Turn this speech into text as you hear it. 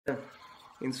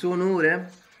In suo onore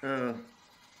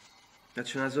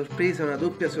faccio una sorpresa, una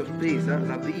doppia sorpresa.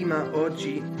 La prima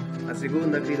oggi, la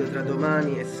seconda credo tra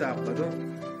domani e sabato,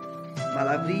 ma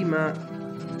la prima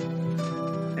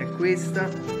è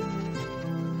questa.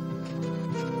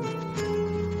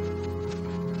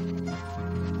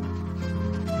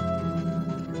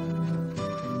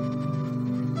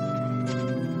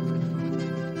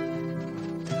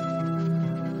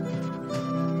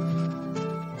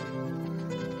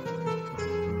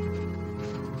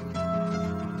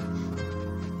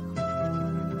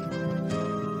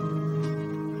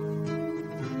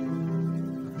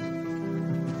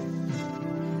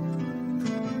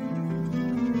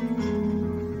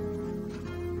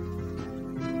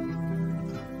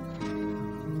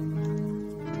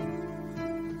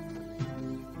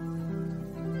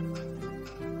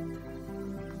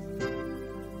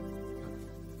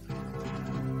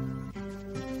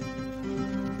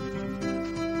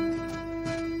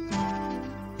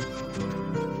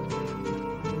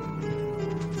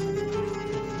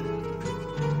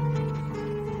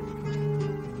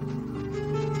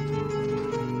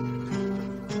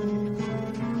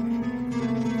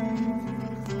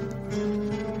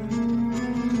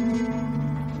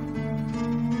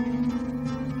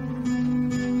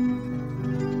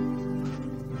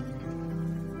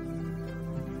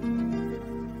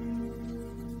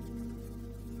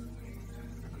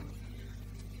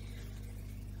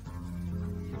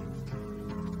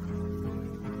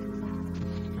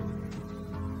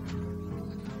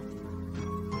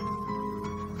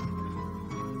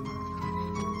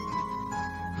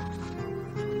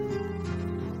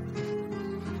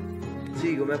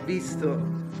 Sì, come ha visto,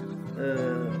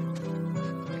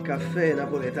 il caffè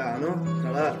napoletano,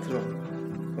 tra l'altro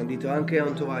condito anche a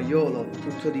un tovagliolo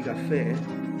tutto di caffè,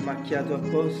 macchiato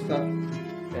apposta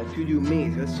più di un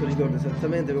mese, adesso ricordo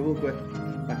esattamente, comunque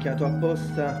macchiato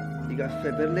apposta di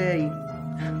caffè per lei,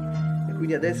 e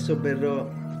quindi adesso berrò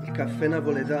il caffè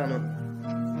napoletano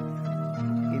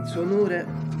in suo onore.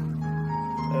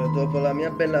 Dopo la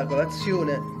mia bella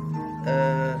colazione,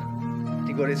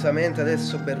 rigorosamente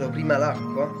adesso berrò prima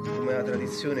l'acqua, come la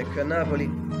tradizione qui a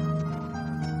Napoli.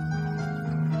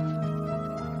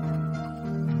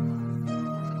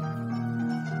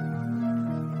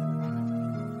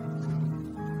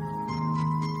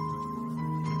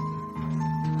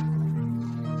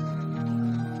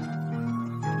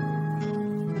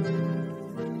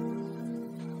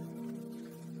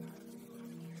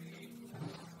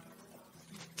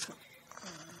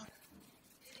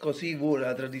 Così vuole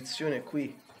la tradizione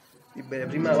qui di bere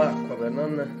prima l'acqua per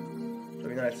non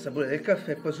rovinare il sapore del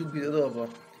caffè e poi subito dopo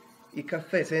il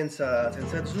caffè senza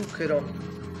zucchero,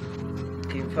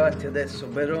 che infatti adesso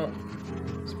berrò.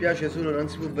 Spiace solo non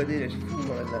si può vedere il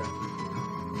fumo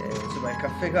insomma il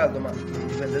caffè caldo, ma non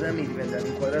dipende da me, dipende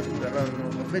dall'inquadratura, no? Non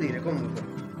lo può vedere comunque.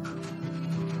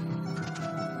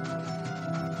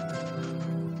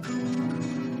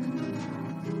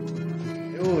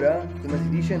 E ora, come si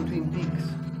dice in Twin Peaks,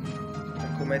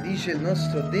 come dice il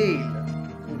nostro Dale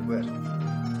Hooper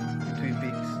di Twin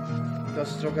Peaks, il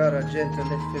nostro caro agente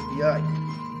dell'FBI,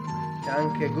 e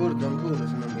anche Gordon Cole,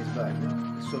 se non mi sbaglio,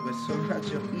 il suo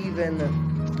personaggio, even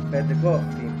bad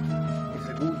coffee is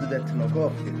a good that no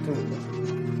coffee,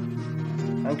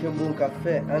 tutto. Anche un buon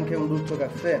caffè, anche un brutto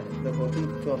caffè, dopo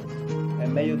tutto è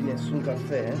meglio di nessun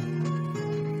caffè,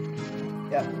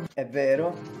 Yeah, è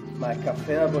vero, ma il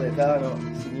caffè napoletano,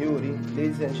 signori,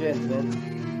 ladies and gentlemen,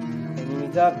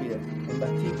 inimitabile,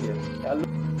 imbattibile,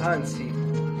 anzi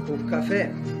un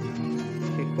caffè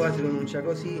che qua si pronuncia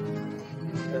così,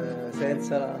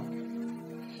 senza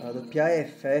la doppia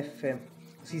F,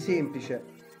 così semplice.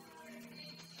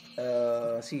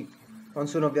 Sì, non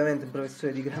sono ovviamente un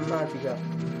professore di grammatica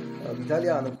di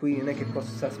italiano, qui non è che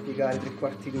possa spiegare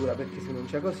 3/4 d'ora perché si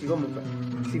pronuncia così, comunque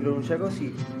si pronuncia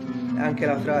così. Anche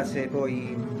la frase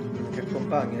poi che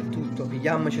accompagna il tutto,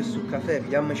 pigliamoci sul caffè,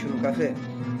 pigliamoci un caffè,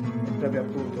 proprio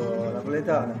appunto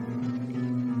napoletana.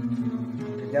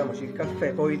 Prendiamoci il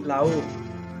caffè, poi la O,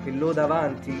 che l'O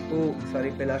davanti, O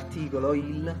sarebbe l'articolo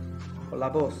il, con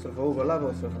l'apostrofo, O con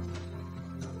l'apostrofo,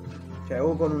 cioè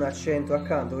O con un accento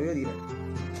accanto, voglio dire.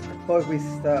 E poi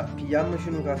questa pigliamoci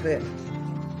un caffè,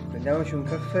 prendiamoci un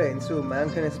caffè, insomma è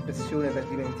anche un'espressione per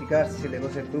dimenticarsi delle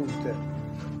cose brutte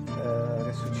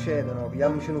che succedono,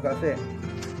 pigliamoci un caffè,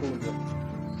 appunto.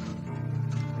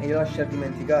 Meglio lasciar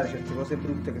dimenticare certe cose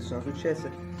brutte che sono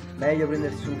successe, meglio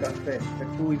prendersi un caffè, per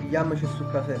cui pigliamoci sul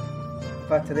caffè.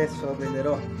 Infatti adesso lo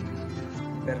prenderò,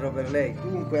 berrò per lei.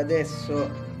 Dunque adesso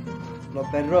lo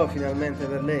berrò finalmente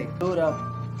per lei. Ora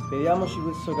beviamoci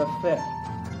questo caffè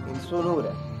in suo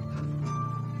onore.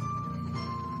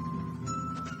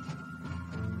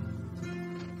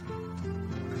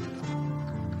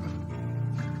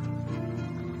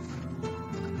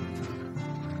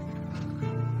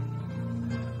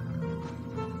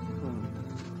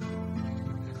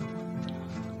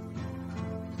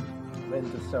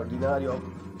 veramente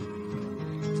straordinario.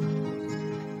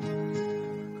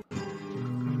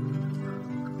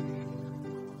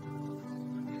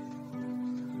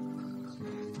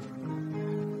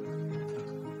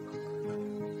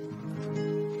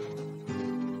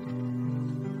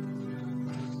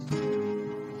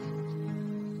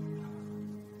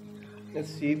 Eh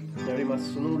sì, non è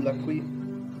rimasto nulla qui.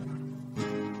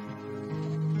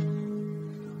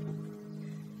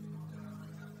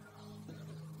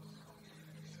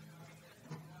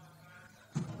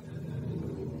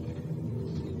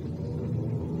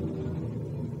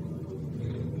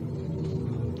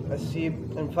 Eh sì,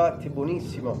 infatti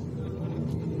buonissimo,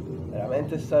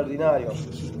 veramente straordinario.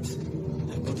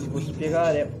 Non si può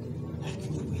spiegare.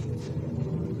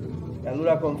 E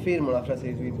allora confermo la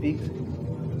frase di Twin Peaks.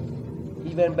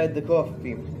 Even bad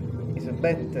coffee is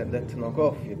better than no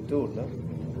coffee at all.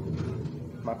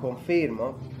 Ma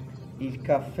confermo, il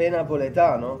caffè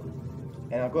napoletano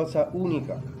è una cosa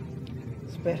unica.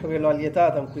 Spero che l'ho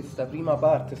allietata in questa prima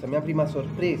parte, questa mia prima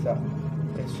sorpresa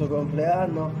per il suo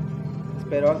compleanno.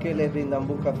 Spero anche che lei prenda un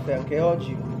buon caffè anche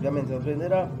oggi, ovviamente lo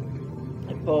prenderà.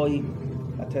 E poi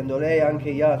attendo lei e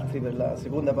anche gli altri per la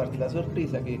seconda parte della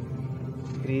sorpresa, che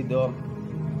credo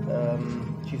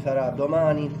ci sarà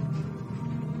domani.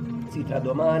 Sì, tra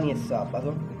domani e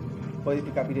sabato, poi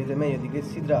capirete meglio di che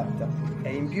si tratta.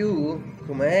 E in più,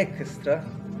 come extra,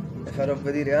 vi farò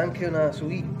vedere anche una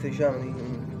suite, diciamo, di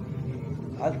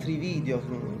altri video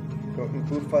in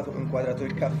cui ho inquadrato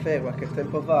il caffè qualche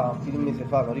tempo fa, più di un mese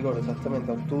fa, non ricordo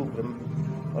esattamente, a ottobre,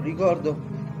 non ricordo.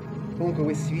 Comunque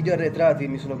questi video arretrati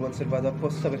mi sono conservato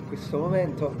apposta per questo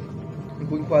momento, in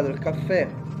cui inquadro il caffè,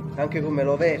 anche come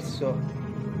lo verso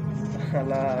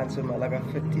alla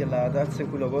caffettiera, alla tazza in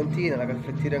cui lo contiene, la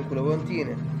caffettiera in cui lo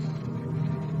contiene.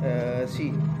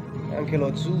 Sì, anche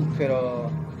lo zucchero,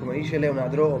 come dice lei, è una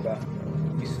droga.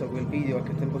 Ho visto quel video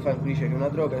qualche tempo fa in cui dice che è una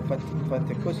droga,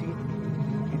 infatti è così.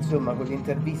 Insomma,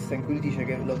 quell'intervista in cui dice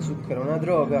che lo zucchero è una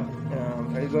droga,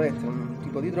 tra virgolette, un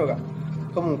tipo di droga.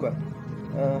 Comunque,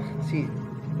 sì,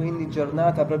 quindi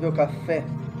giornata proprio caffè,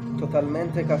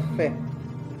 totalmente caffè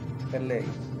per lei.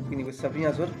 Quindi questa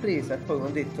prima sorpresa, e poi come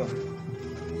ho detto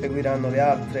seguiranno le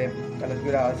altre,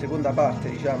 seguirà la seconda parte,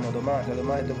 diciamo,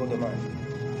 domani e dopodomani.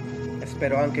 E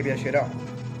spero anche piacerà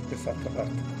quest'altra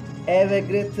parte. Have a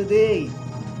great day!